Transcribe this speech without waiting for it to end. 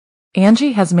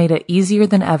Angie has made it easier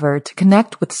than ever to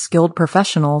connect with skilled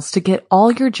professionals to get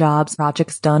all your jobs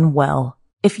projects done well.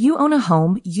 If you own a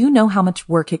home, you know how much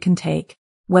work it can take,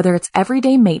 whether it's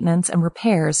everyday maintenance and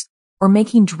repairs or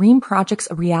making dream projects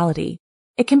a reality.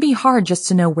 It can be hard just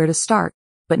to know where to start,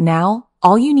 but now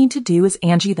all you need to do is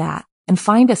Angie that and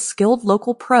find a skilled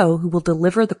local pro who will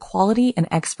deliver the quality and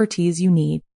expertise you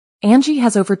need. Angie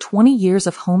has over 20 years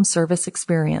of home service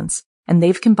experience, and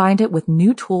they've combined it with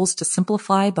new tools to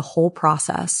simplify the whole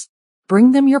process.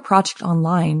 Bring them your project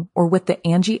online or with the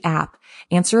Angie app,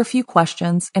 answer a few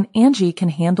questions, and Angie can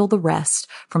handle the rest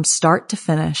from start to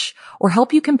finish, or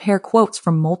help you compare quotes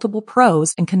from multiple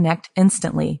pros and connect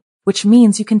instantly, which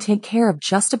means you can take care of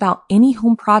just about any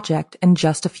home project in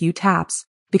just a few taps.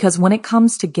 Because when it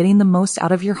comes to getting the most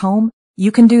out of your home,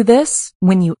 you can do this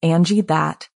when you Angie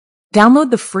that.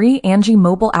 Download the free Angie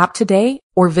mobile app today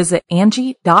or visit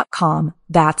Angie.com.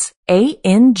 That's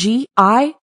ANGI.com.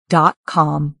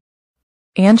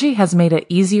 Angie has made it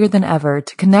easier than ever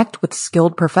to connect with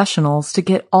skilled professionals to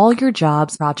get all your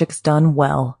jobs projects done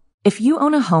well. If you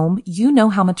own a home, you know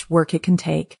how much work it can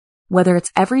take, whether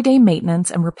it's everyday maintenance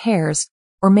and repairs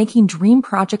or making dream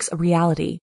projects a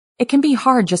reality. It can be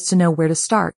hard just to know where to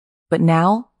start, but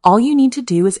now all you need to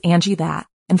do is Angie that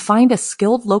and find a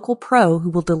skilled local pro who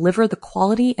will deliver the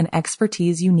quality and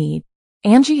expertise you need.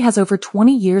 Angie has over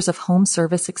 20 years of home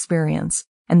service experience,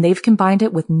 and they've combined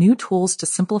it with new tools to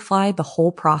simplify the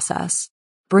whole process.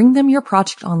 Bring them your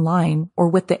project online or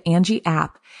with the Angie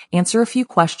app, answer a few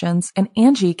questions, and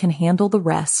Angie can handle the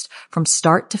rest from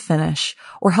start to finish,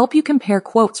 or help you compare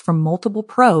quotes from multiple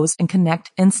pros and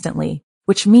connect instantly,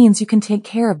 which means you can take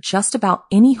care of just about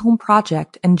any home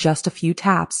project in just a few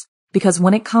taps. Because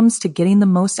when it comes to getting the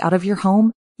most out of your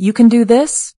home, you can do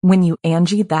this when you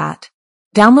Angie that.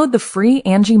 Download the free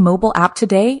Angie mobile app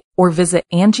today or visit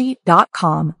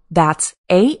Angie.com. That's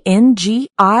ANGI.com.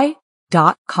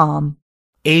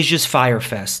 Asia's Fire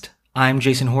Fest. I'm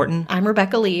Jason Horton. I'm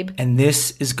Rebecca Lieb. And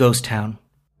this is Ghost Town.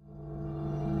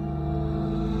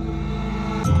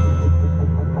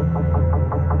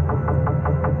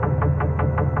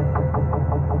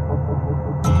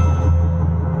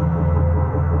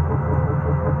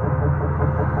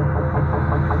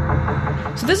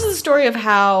 So this is the story of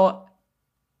how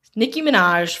Nicki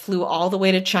Minaj flew all the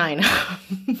way to China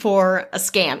for a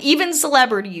scam. Even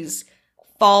celebrities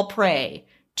fall prey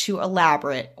to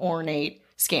elaborate, ornate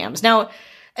scams. Now,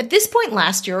 at this point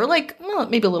last year, or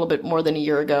maybe a little bit more than a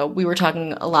year ago, we were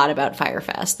talking a lot about Fyre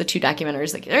Fest, the two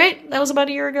documentaries, that was about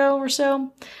a year ago or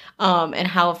so, and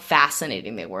how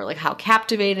fascinating they were, how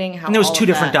captivating, how. And there was two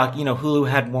different Hulu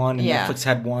had one and Netflix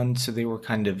had one, so they were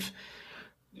kind of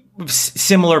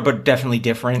similar but definitely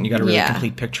different. You got a really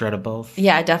complete picture out of both.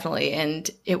 Yeah, definitely. And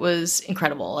it was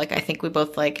incredible. I think we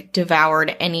both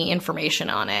devoured any information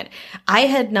on it. I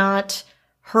had not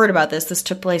heard about this. This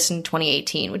took place in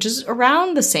 2018, which is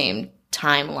around the same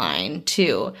timeline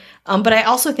too. But I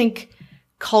also think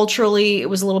culturally it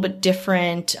was a little bit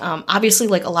different. Obviously,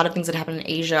 a lot of things that happen in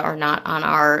Asia are not on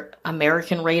our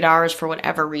American radars for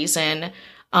whatever reason.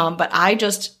 But I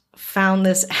just found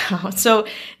this out. So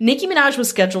Nicki Minaj was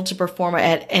scheduled to perform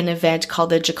at an event called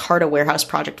the Djakarta Warehouse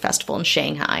Project Festival in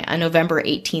Shanghai on November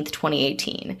 18th,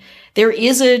 2018. There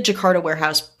is a Djakarta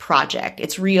Warehouse Project.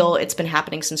 It's real. It's been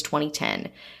happening since 2010.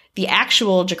 The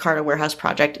actual Djakarta Warehouse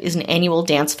Project is an annual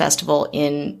dance festival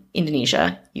in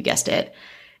Indonesia. You guessed it.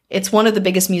 It's one of the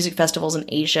biggest music festivals in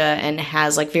Asia and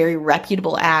has very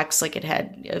reputable acts. It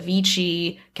had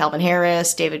Avicii, Calvin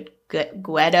Harris, David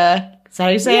Guetta. Is that how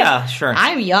you say it? Yeah, sure.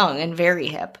 I'm young and very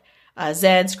hip.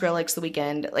 Zed, Skrillex, The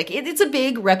Weeknd. It's a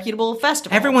big, reputable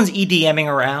festival. Everyone's EDMing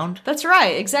around. That's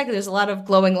right. Exactly. There's a lot of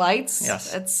glowing lights.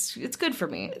 Yes. It's good for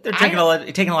me. They're taking a lot of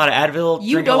Advil,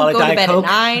 you drinking a lot of Diet Coke. You don't go to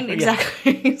bed at 9.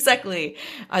 Exactly. Exactly.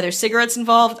 Are there cigarettes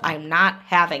involved? I'm not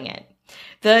having it.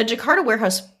 The Djakarta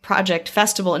Warehouse Project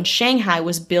Festival in Shanghai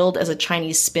was billed as a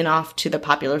Chinese spin-off to the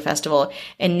popular festival,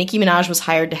 and Nicki Minaj was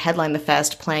hired to headline the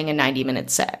fest, playing a 90-minute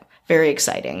set. Very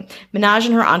exciting. Minaj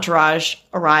and her entourage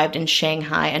arrived in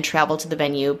Shanghai and traveled to the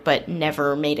venue, but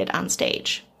never made it on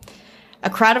stage. A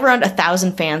crowd of around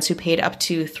 1,000 fans who paid up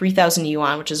to 3,000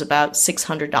 yuan, which is about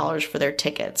 $600 for their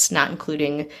tickets, not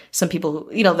including some people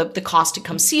who, the cost to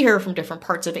come see her from different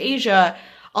parts of Asia,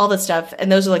 all that stuff.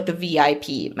 And those are the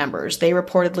VIP members. They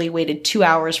reportedly waited 2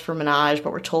 hours for Minaj,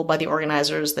 but were told by the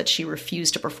organizers that she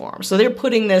refused to perform. So they're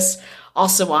putting this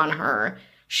also on her.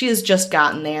 She has just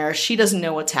gotten there. She doesn't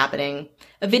know what's happening.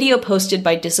 A video posted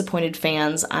by disappointed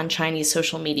fans on Chinese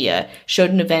social media showed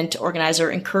an event organizer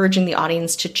encouraging the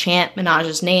audience to chant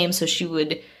Minaj's name so she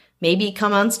would maybe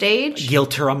come on stage.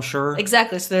 Guilt her, I'm sure.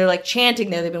 Exactly. So they're like chanting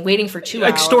there. They've been waiting for 2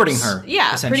 hours. Extorting her.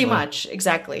 Yeah, pretty much.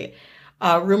 Exactly.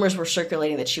 Rumors were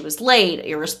circulating that she was late,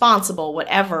 irresponsible,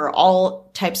 whatever, all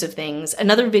types of things.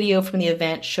 Another video from the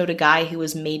event showed a guy who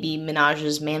was maybe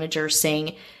Minaj's manager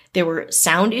saying there were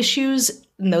sound issues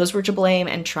and those were to blame,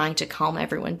 and trying to calm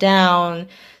everyone down,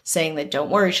 saying that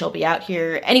don't worry, she'll be out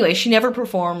here. Anyway, she never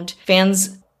performed.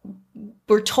 Fans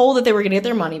were told that they were going to get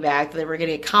their money back, that they were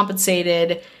going to get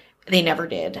compensated. They never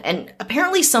did. And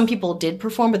apparently some people did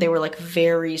perform, but they were like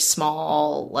very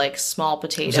small, like small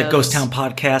potatoes. It was like Ghost Town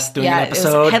Podcast doing an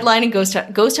episode. It was headlining Ghost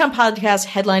Town Podcast,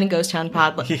 headlining Ghost Town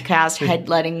Podcast,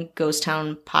 headlining Ghost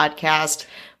Town Podcast.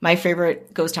 My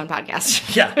favorite Ghost Town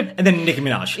Podcast. Yeah. And then Nicki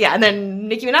Minaj. Yeah. And then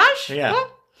Nicki Minaj. Yeah.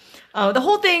 The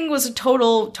whole thing was a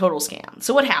total scam.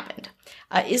 So what happened?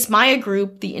 Ismaya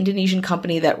Group, the Indonesian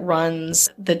company that runs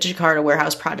the Djakarta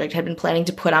warehouse project, had been planning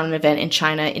to put on an event in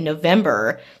China in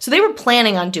November. So they were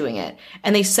planning on doing it.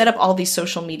 And they set up all these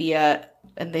social media,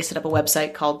 and they set up a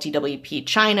website called DWP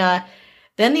China.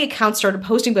 Then the account started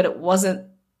posting, but it wasn't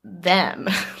them.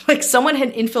 Like someone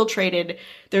had infiltrated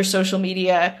their social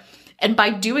media, and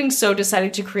by doing so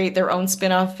decided to create their own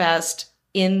spin-off fest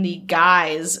in the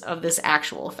guise of this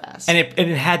actual fest. And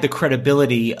it had the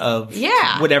credibility of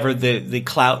whatever the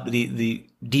clout, the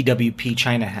DWP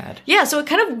China had. Yeah, so it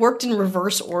kind of worked in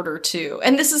reverse order too.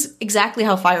 And this is exactly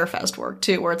how Fyre Fest worked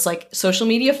too, where it's like social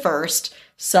media first,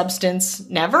 substance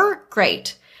never,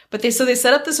 great. But they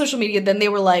set up the social media, then they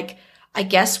were like, I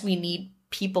guess we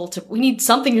need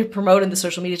something to promote in the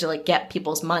social media to like get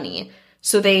people's money.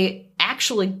 So they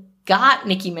actually got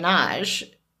Nicki Minaj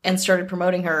and started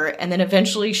promoting her. And then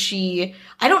eventually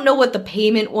I don't know what the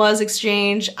payment was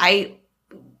exchange. I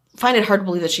find it hard to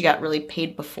believe that she got really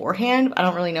paid beforehand. I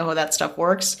don't really know how that stuff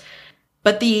works.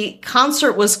 But the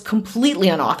concert was completely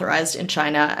unauthorized in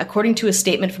China, according to a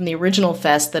statement from the original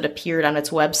fest that appeared on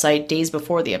its website days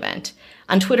before the event.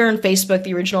 On Twitter and Facebook,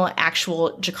 the original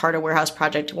actual Djakarta warehouse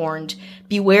project warned,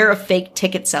 "Beware of fake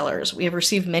ticket sellers. We have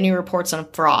received many reports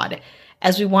on fraud.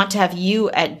 As we want to have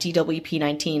you at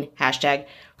DWP19, hashtag,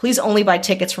 please only buy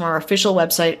tickets from our official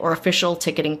website or official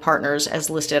ticketing partners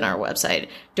as listed on our website.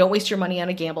 Don't waste your money on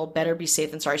a gamble. Better be safe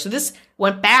than sorry." So this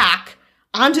went back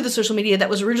onto the social media that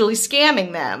was originally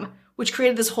scamming them, which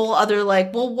created this whole other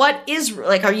like, well, what is,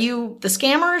 like, are you the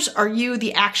scammers? Are you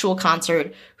the actual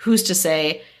concert? Who's to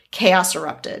say? Chaos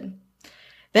erupted.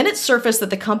 Then it surfaced that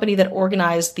the company that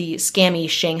organized the scammy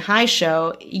Shanghai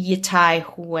show, Yitai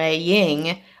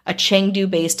Huiying, a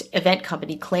Chengdu-based event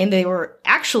company, claimed they were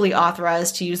actually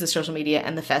authorized to use the social media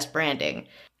and the fest branding.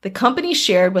 The company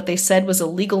shared what they said was a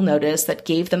legal notice that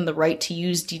gave them the right to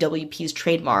use DWP's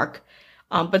trademark.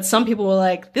 But some people were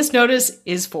like, this notice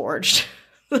is forged.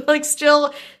 Like,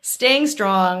 still staying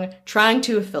strong, trying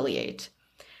to affiliate.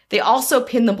 They also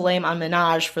pinned the blame on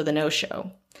Minaj for the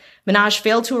no-show. Minaj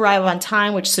failed to arrive on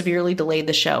time, which severely delayed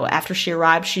the show. After she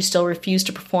arrived, she still refused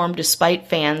to perform despite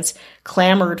fans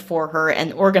clamored for her,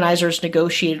 and organizers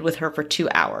negotiated with her for 2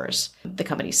 hours, the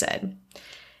company said.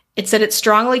 It said it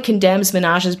strongly condemns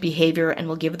Minaj's behavior and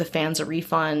will give the fans a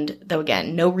refund, though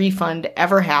again, no refund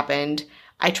ever happened.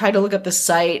 I tried to look up the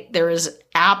site. There is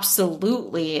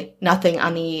absolutely nothing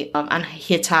on the on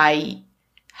Hitai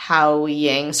Hao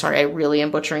Ying. Sorry, I really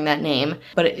am butchering that name,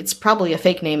 but it's probably a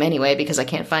fake name anyway because I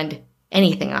can't find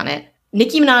anything on it.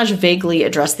 Nicki Minaj vaguely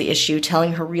addressed the issue,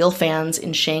 telling her real fans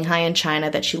in Shanghai and China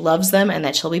that she loves them and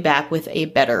that she'll be back with a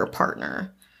better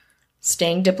partner.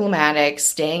 Staying diplomatic,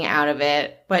 staying out of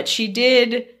it, but she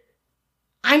did.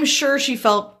 I'm sure she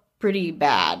felt pretty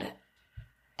bad.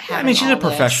 I mean, she's a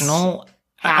professional.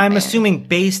 I'm assuming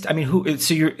who?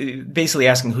 So you're basically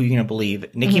asking who you're going to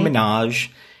believe. Nicki Minaj,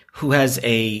 who has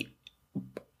a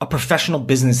professional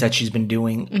business that she's been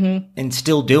doing and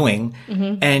still doing.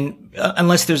 And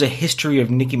unless there's a history of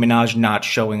Nicki Minaj not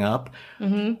showing up,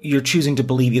 you're choosing to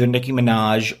believe either Nicki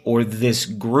Minaj or this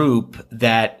group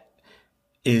that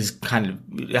is kind of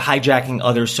hijacking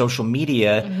other social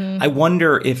media. I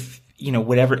wonder if,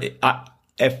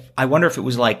 I wonder if it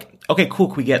was like, okay, cool,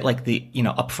 can we get like the,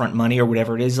 upfront money or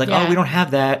whatever it is? Like, oh, we don't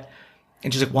have that.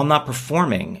 And she's like, well, I'm not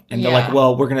performing. And they're like,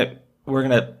 well, we're going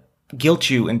to guilt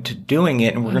you into doing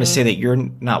it, and we're going to say that you're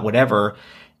not whatever.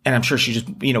 And I'm sure she just,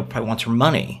 probably wants her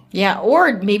money. Yeah.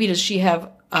 Or maybe does she have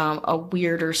a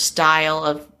weirder style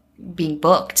of being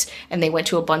booked, and they went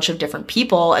to a bunch of different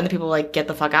people, and the people were like, get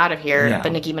the fuck out of here. Yeah.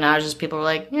 But Nicki Minaj's people were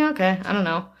like, yeah, okay, I don't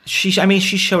know. She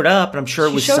showed up, and I'm sure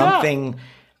it was something.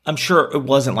 I'm sure it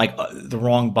wasn't like the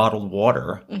wrong bottled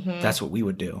water. That's what we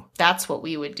would do. That's what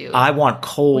we would do. I want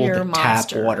cold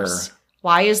tap water.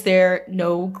 Why is there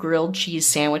no grilled cheese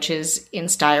sandwiches in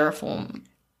styrofoam?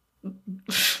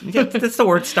 Yeah, that's the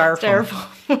word, styrofoam.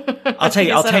 I'll tell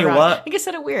you what. I think I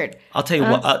said it weird. I'll tell you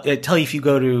what. I'll tell you, if you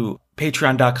go to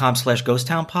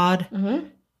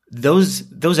patreon.com/ghosttownpod,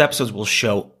 those episodes will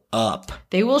show up.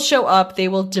 They will show up. They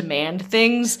will demand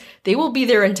things. They will be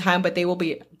there in time, but they will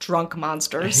be drunk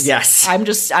monsters. Yes. I'm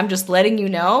just letting you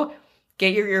know.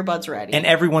 Get your earbuds ready. And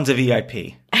everyone's a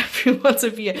VIP. Everyone's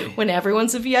a VIP. When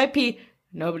everyone's a VIP,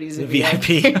 nobody's a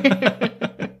VIP.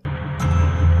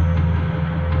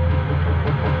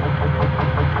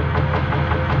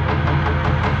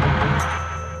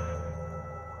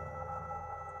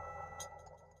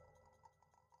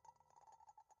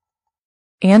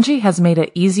 Angie has made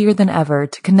it easier than ever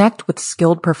to connect with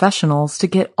skilled professionals to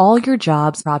get all your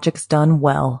jobs projects done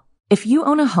well. If you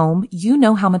own a home, you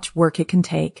know how much work it can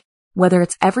take, whether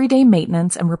it's everyday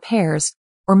maintenance and repairs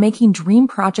or making dream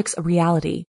projects a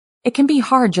reality. It can be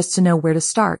hard just to know where to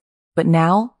start, but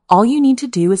now all you need to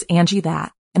do is Angie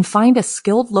that and find a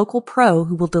skilled local pro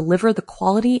who will deliver the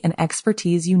quality and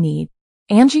expertise you need.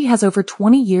 Angie has over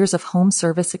 20 years of home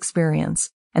service experience,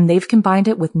 and they've combined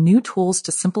it with new tools to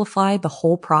simplify the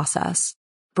whole process.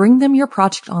 Bring them your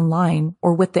project online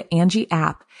or with the Angie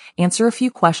app, answer a few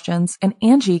questions, and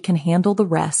Angie can handle the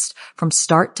rest from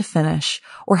start to finish,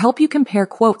 or help you compare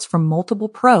quotes from multiple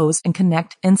pros and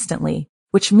connect instantly,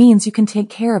 which means you can take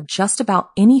care of just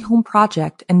about any home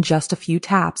project in just a few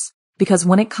taps. Because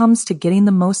when it comes to getting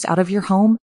the most out of your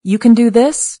home, you can do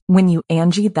this when you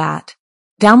Angie that.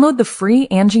 Download the free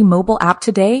Angie mobile app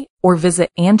today or visit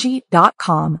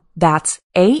Angie.com. That's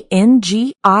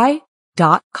ANGI.com.